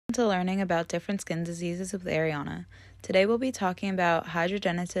To learning about different skin diseases with Ariana. Today we'll be talking about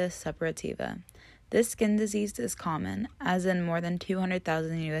hidradenitis suppurativa. This skin disease is common, as in more than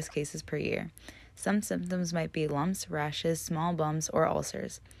 200,000 U.S. cases per year. Some symptoms might be lumps, rashes, small bumps, or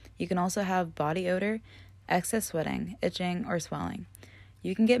ulcers. You can also have body odor, excess sweating, itching, or swelling.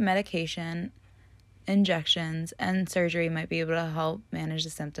 You can get medication, injections, and surgery might be able to help manage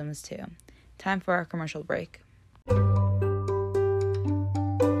the symptoms too. Time for our commercial break.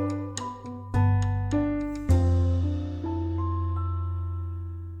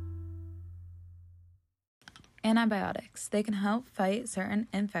 Antibiotics. They can help fight certain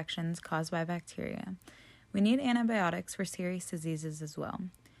infections caused by bacteria. We need antibiotics for serious diseases as well.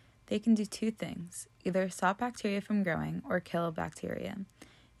 They can do two things, either stop bacteria from growing or kill bacteria.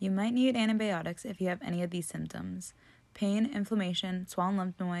 You might need antibiotics if you have any of these symptoms: pain, inflammation, swollen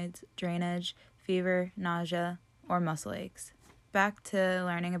lymph nodes, drainage, fever, nausea, or muscle aches. Back to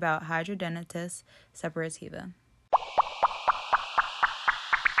learning about hidradenitis suppurativa.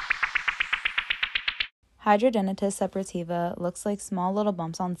 Hidradenitis suppurativa looks like small little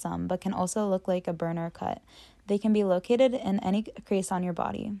bumps on some, but can also look like a burn or cut. They can be located in any crease on your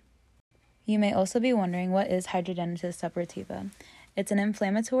body. You may also be wondering, what is hidradenitis suppurativa? It's an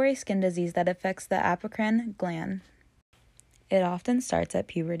inflammatory skin disease that affects the apocrine gland. It often starts at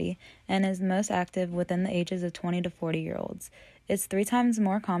puberty and is most active within the ages of 20 to 40-year-olds. It's 3 times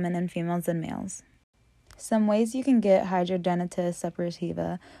more common in females than males. Some ways you can get hidradenitis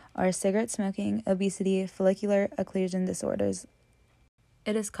suppurativa are cigarette smoking, obesity, follicular occlusion disorders.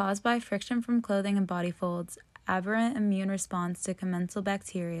 It is caused by friction from clothing and body folds, aberrant immune response to commensal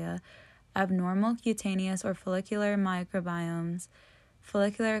bacteria, abnormal cutaneous or follicular microbiomes,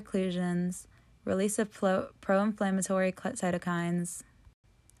 follicular occlusions, release of pro-inflammatory cytokines,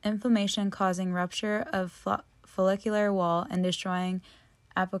 inflammation causing rupture of follicular wall and destroying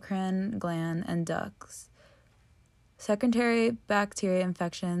apocrine gland and ducts. Secondary bacteria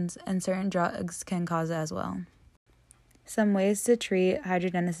infections and certain drugs can cause it as well. Some ways to treat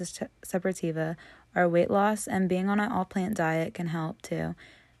hidradenitis suppurativa are weight loss, and being on an all-plant diet can help too.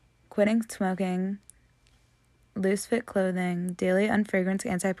 Quitting smoking, loose-fit clothing, daily unfragrant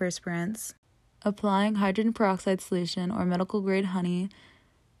antiperspirants, applying hydrogen peroxide solution or medical-grade honey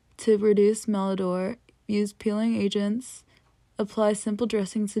to reduce malodor, use peeling agents, apply simple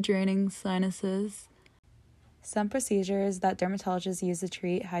dressings to draining sinuses. Some procedures that dermatologists use to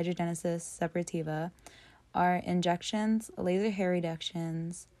treat hidradenitis suppurativa are injections, laser hair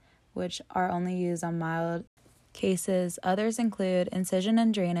reductions, which are only used on mild cases. Others include incision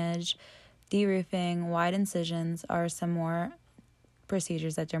and drainage, deroofing, wide incisions are some more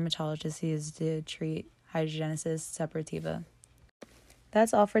procedures that dermatologists use to treat hidradenitis suppurativa.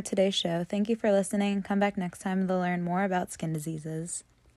 That's all for today's show. Thank you for listening. Come back next time to learn more about skin diseases.